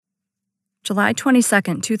July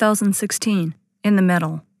 22nd, 2016, in the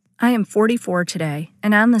middle. I am 44 today,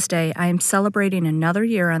 and on this day I am celebrating another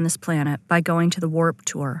year on this planet by going to the Warped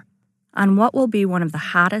Tour. On what will be one of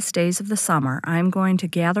the hottest days of the summer, I am going to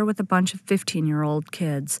gather with a bunch of 15-year-old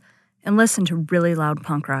kids and listen to really loud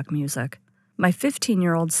punk rock music. My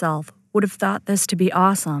 15-year-old self would have thought this to be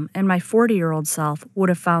awesome, and my 40-year-old self would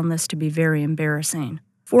have found this to be very embarrassing.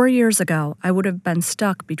 4 years ago, I would have been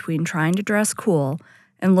stuck between trying to dress cool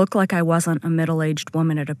and look like I wasn't a middle-aged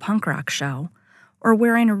woman at a punk rock show, or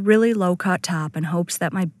wearing a really low-cut top in hopes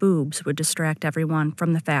that my boobs would distract everyone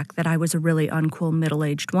from the fact that I was a really uncool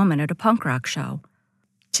middle-aged woman at a punk rock show.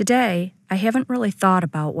 Today, I haven't really thought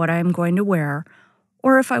about what I am going to wear,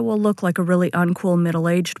 or if I will look like a really uncool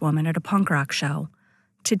middle-aged woman at a punk rock show.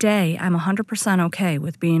 Today, I'm 100% okay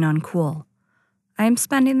with being uncool. I am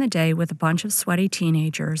spending the day with a bunch of sweaty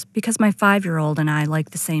teenagers because my 5-year-old and I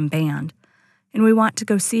like the same band, and we want to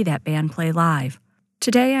go see that band play live.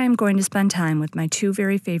 Today I am going to spend time with my 2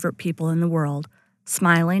 very favorite people in the world,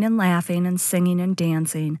 smiling and laughing and singing and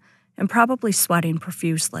dancing, and probably sweating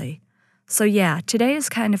profusely. So yeah, today is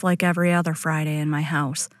kind of like every other Friday in my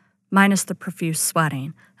house, minus the profuse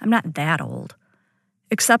sweating. I'm not that old.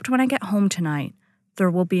 Except when I get home tonight, there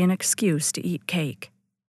will be an excuse to eat cake.